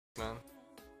Man.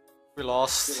 We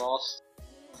lost. We lost.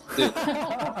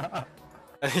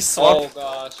 And he swapped. Oh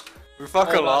gosh. We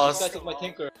fucking lost. This guy took my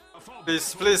tinker.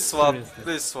 Please swap.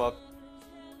 Please swap.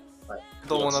 Right.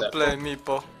 Don't wanna play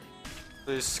Meepo.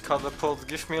 Please catapult,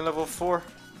 give me a level 4.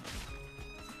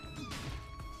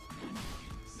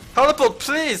 Catapult,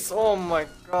 please! Oh my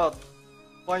god.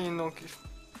 Why you don't give?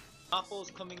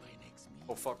 Apple's coming.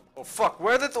 Oh fuck. Oh fuck.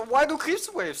 Why do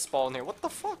creeps waves spawn here? What the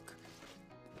fuck?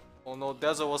 Oh no,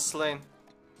 Dezo was slain.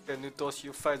 Okay, Nutos,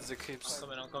 you fight the creeps.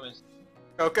 I'm coming.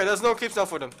 Okay, there's no creeps now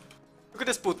for them. Look at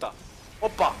this puta.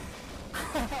 Oppa.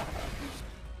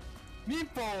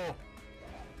 Meepo!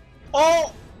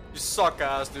 Oh! You suck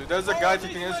ass, dude. There's a guy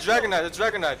taking it. It's Dragonite, it's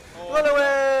Dragonite. Run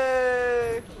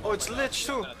away! Oh, it's Lich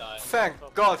too. Thank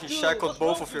god he shackled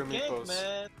both of your meepos.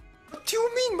 What do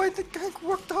you mean by the gank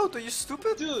worked out? Are you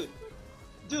stupid?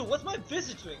 Dude, what's my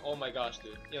visage doing? Oh my gosh,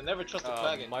 dude. You'll never trust a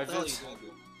dragon. My what the hell are you vis. doing,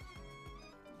 dude?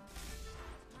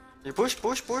 You push.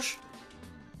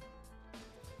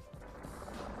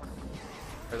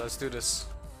 Okay, let's do this.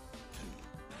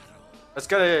 Let's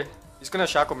get a. He's gonna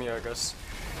shackle me, I guess.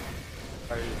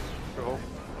 I hope.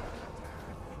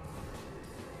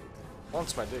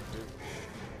 Wants my dick, dude.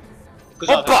 Good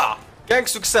job, Hoppa! Gank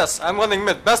success. I'm running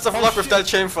mid. Best of luck with that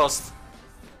chain frost.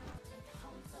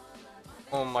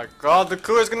 Oh my god, the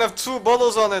crew is gonna have 2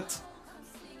 bottles on it.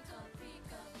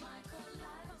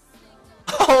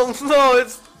 Oh no,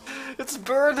 it's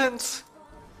burdened.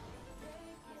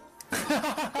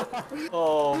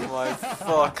 Oh my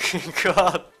fucking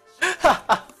god.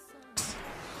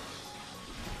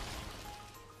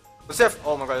 What's that?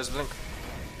 Oh my god, there's Blink.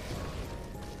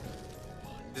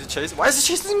 Is he chasing? Why is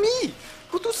he chasing me?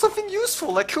 Go do something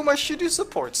useful, like kill my shitty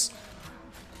supports.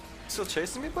 Still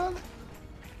chasing me, bud?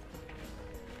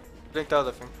 Blinked out,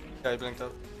 I think. Yeah, he blinked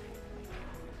out.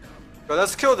 But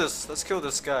let's kill this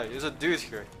guy. There's a dude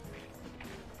here.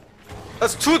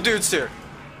 That's 2 dudes here.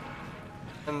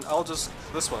 And I'll just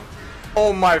this one.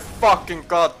 Oh my fucking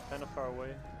god. Kinda far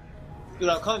away. Dude,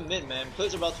 I'm coming mid, man.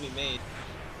 Plays are about to be made.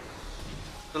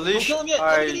 The leash. Don't kill him yet.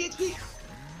 Let me get the HP.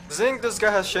 Think this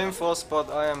guy has Shame Frost, but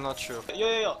I am not sure.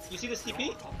 Yo. You see this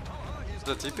TP? Is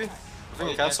that TP? I think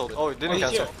he canceled cancelled. Oh, he didn't he's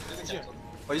cancel. here.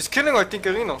 Oh, he's killing our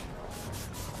Tinkerino. I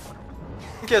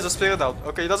think he has a Spirit Out.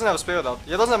 Okay, he doesn't have a Spirit Out.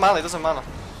 He doesn't have mana,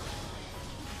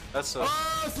 That's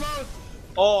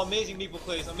Oh, amazing Meeple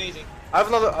plays, amazing. I have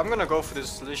another. I'm gonna go for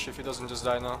this leash if he doesn't just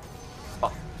die now.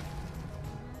 Oh.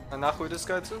 And now with this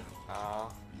guy too? Ah.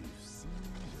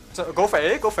 So go for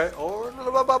A, Oh,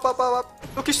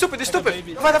 look, he's stupid, Fight.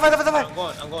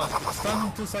 I'm going.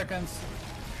 Stun 2 seconds.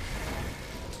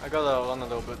 I gotta run a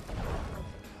little bit.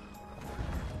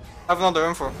 I have another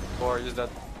info, or is that?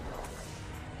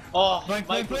 Oh, Blink,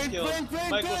 Mike was blink, killed. blink,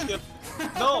 Mike was blink.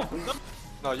 killed. No.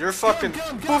 No, you're fucking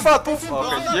Come. poof out, poof. No,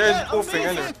 Okay, no, you ain't no, poofing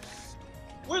anyway.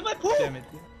 Where's my pool? Damn it.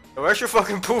 Where's your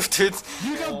fucking poof, dude?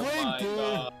 You got Oh blink, my dude.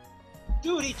 god.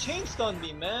 Dude, he chain stunned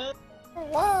me, man.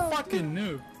 Wow. Fucking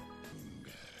noob.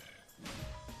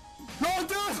 No,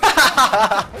 dude!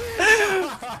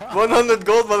 100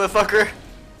 gold, motherfucker. I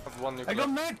have 1 I nuclear. got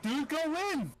mech, dude. Go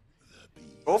win.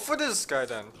 Go for this guy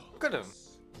then. Look at him.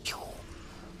 Go.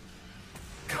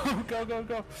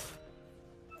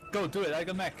 Go, do it. I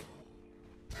got mech.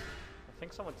 I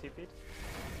think someone TP'd.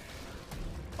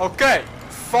 Okay,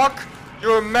 fuck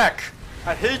your mech.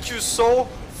 I hate you so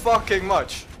fucking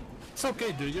much. It's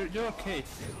okay, dude. You're okay.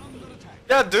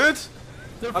 Yeah, dude.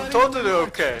 They're I'm fighting totally over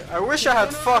mech. okay. I wish I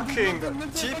had fucking Look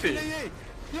at TP.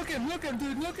 Look him,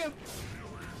 dude. Look him.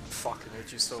 Fucking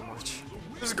hate you so much.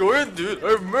 Just go in, dude. I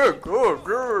have mech. Oh,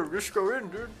 girl. Just go in,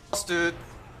 dude. Dude.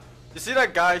 You see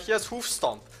that guy? He has hoof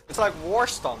stomp. It's like war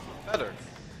stomp. Better.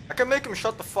 I can make him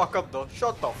shut the fuck up though.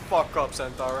 Shut the fuck up,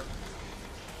 Centaur.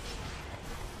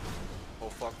 Oh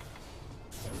fuck.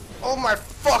 Oh my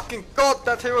fucking god,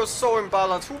 that hero is so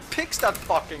imbalanced. Who picks that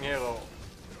fucking hero?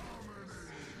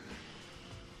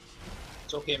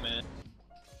 It's okay, man.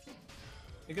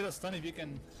 You get a stun if you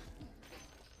can.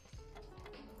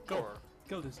 Go. Or-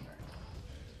 Kill this man.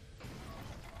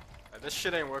 This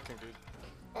shit ain't working, dude.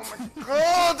 Oh my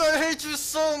god, I hate you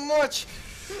so much!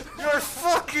 I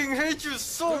fucking hate you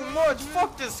so much!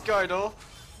 Fuck this guy though!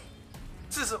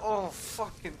 This is. Oh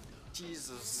fucking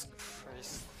Jesus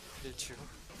Christ. I hate you.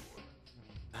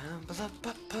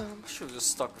 Should've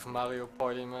just stuck with Mario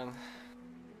Party, man.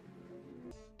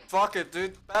 Fuck it,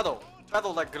 dude. Battle.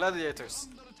 Battle like gladiators.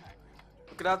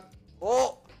 Look at that.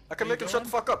 Oh! I can make him shut the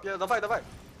fuck up. Yeah, давай.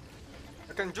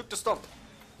 I can juke the stomp.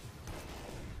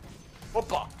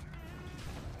 Hoppa!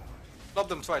 Lobbed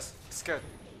them twice. He's scared.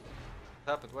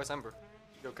 What happened? Where's Ember?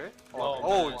 You okay? Oh,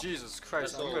 Oh man. Jesus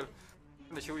Christ! That's I'm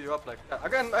gonna heal you up like that.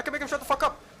 Again, I can make him shut the fuck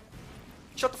up.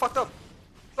 Shut the fuck up.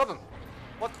 Stop him.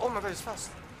 What? Oh my god, he's fast.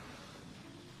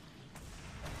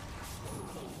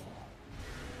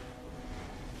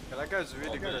 Yeah, that guy's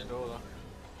really good at DOTA.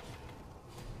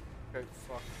 Okay,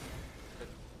 fuck. Okay.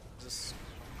 Just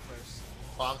first.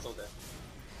 Oh, I'm still dead.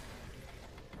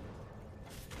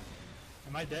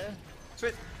 Am I there?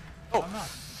 Sweet. Oh, I'm not.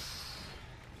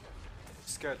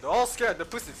 scared. They're all scared. They're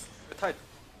pussies. They're tight.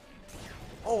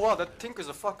 Oh wow, that Tinker's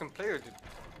a fucking player, dude.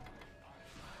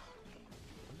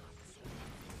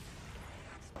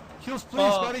 Heals,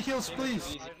 please, buddy. Heals,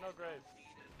 please. I have no grave.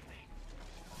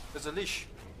 There's a leash.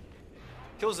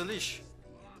 Kills the leash.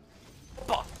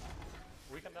 Opa!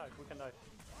 We can die, we can die.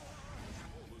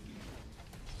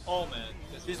 Oh man.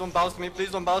 This Please don't bounce me.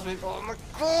 Please don't bounce me. Oh my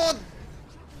god!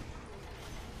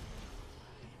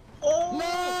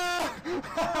 Oh!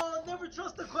 Oh, never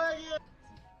trust the quag yet!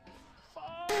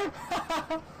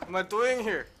 What am I doing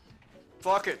here?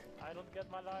 Fuck it. I don't get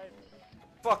my life.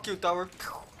 Fuck you, tower.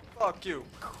 Fuck you.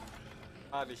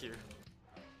 Out of here.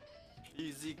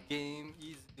 Easy game,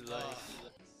 easy life.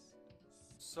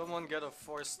 Someone get a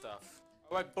 4-staff.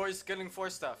 Alright, boys, getting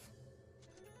 4-staff.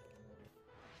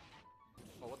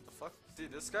 Oh, what the fuck? See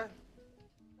this guy?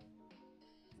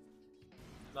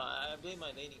 Nah, I blame my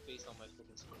laning based on my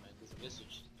fucking skill, man. Because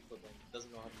Visage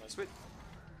doesn't know how to play. Sweet.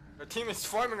 Their team is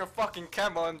forming a fucking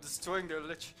camp while I'm destroying their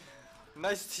lich.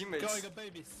 Nice teammates. Going at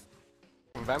babies.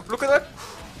 Vamp, look at that!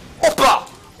 Opa!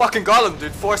 Fucking got him,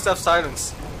 dude. 4-staff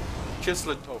silence. Kiss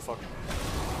lit. Oh, fuck.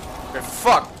 Okay,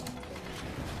 fuck!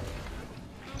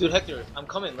 Dude, Hector, I'm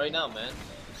coming right now, man.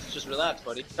 Just relax,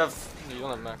 buddy. You don't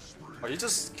have max. Oh, you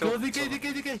just Go killed DK, someone.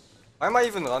 DK. Why am I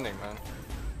even running, man?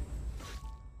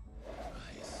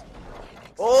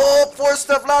 Oh,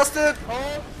 4-staff lasted!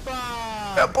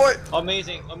 Opa! Yeah, boy!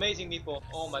 Amazing, amazing meeple.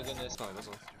 Oh my goodness. No, it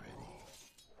doesn't.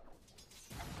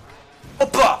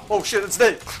 Opa! Oh shit, it's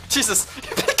Nate! Jesus!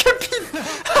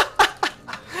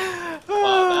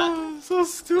 Wow, So Dude,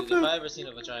 stupid! if I ever seen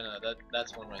a vagina,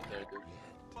 that's one right there, dude.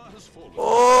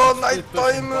 Oh, night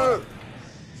timer!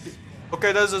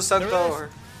 Okay, there's a centaur.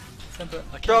 Center.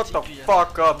 Shut the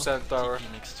fuck up, centaur.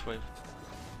 Next wave.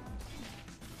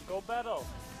 Go battle!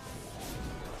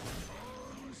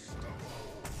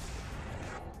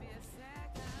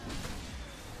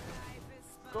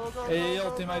 Go, go, Hey,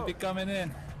 go, ulti go, might go. be coming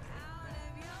in.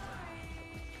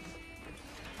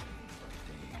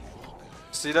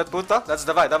 See that DOTA? That's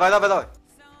Davai, Davai, Davai, Davai.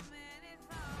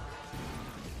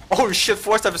 Oh shit,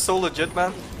 4-staff is so legit,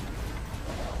 man.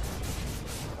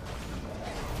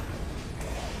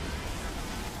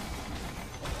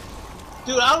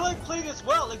 Dude, how do I play this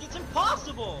well? Like, it's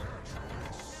impossible!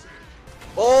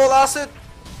 Oh, last it!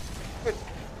 Wait,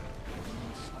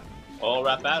 Oh,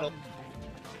 rap battle.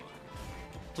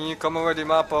 can you come already,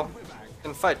 Mapo?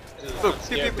 And fight. Dude, Look, I'm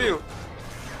pew scared, pew dude. pew.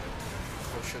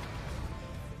 Oh shit.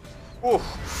 Whew.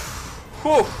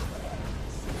 Whew.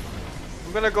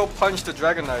 I'm gonna go punch the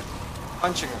Dragon Knight.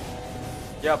 Punching him.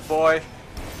 Yeah, boy.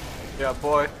 Yeah,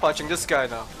 boy. Punching this guy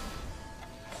now.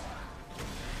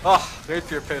 Ah,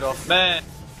 rapier paid off. Man.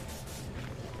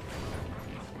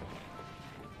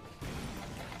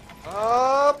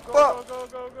 Up, Go, up. go,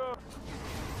 go, go!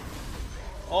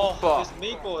 Oh, Bah. this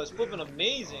meeple is flipping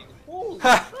amazing. Holy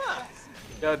Ha. crap.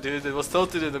 Yeah, dude, it was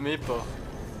totally the meeple.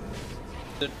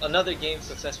 Dude, another game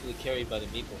successfully carried by the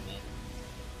meeple, man.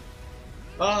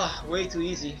 Ah, way too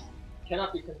easy.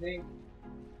 Cannot be contained.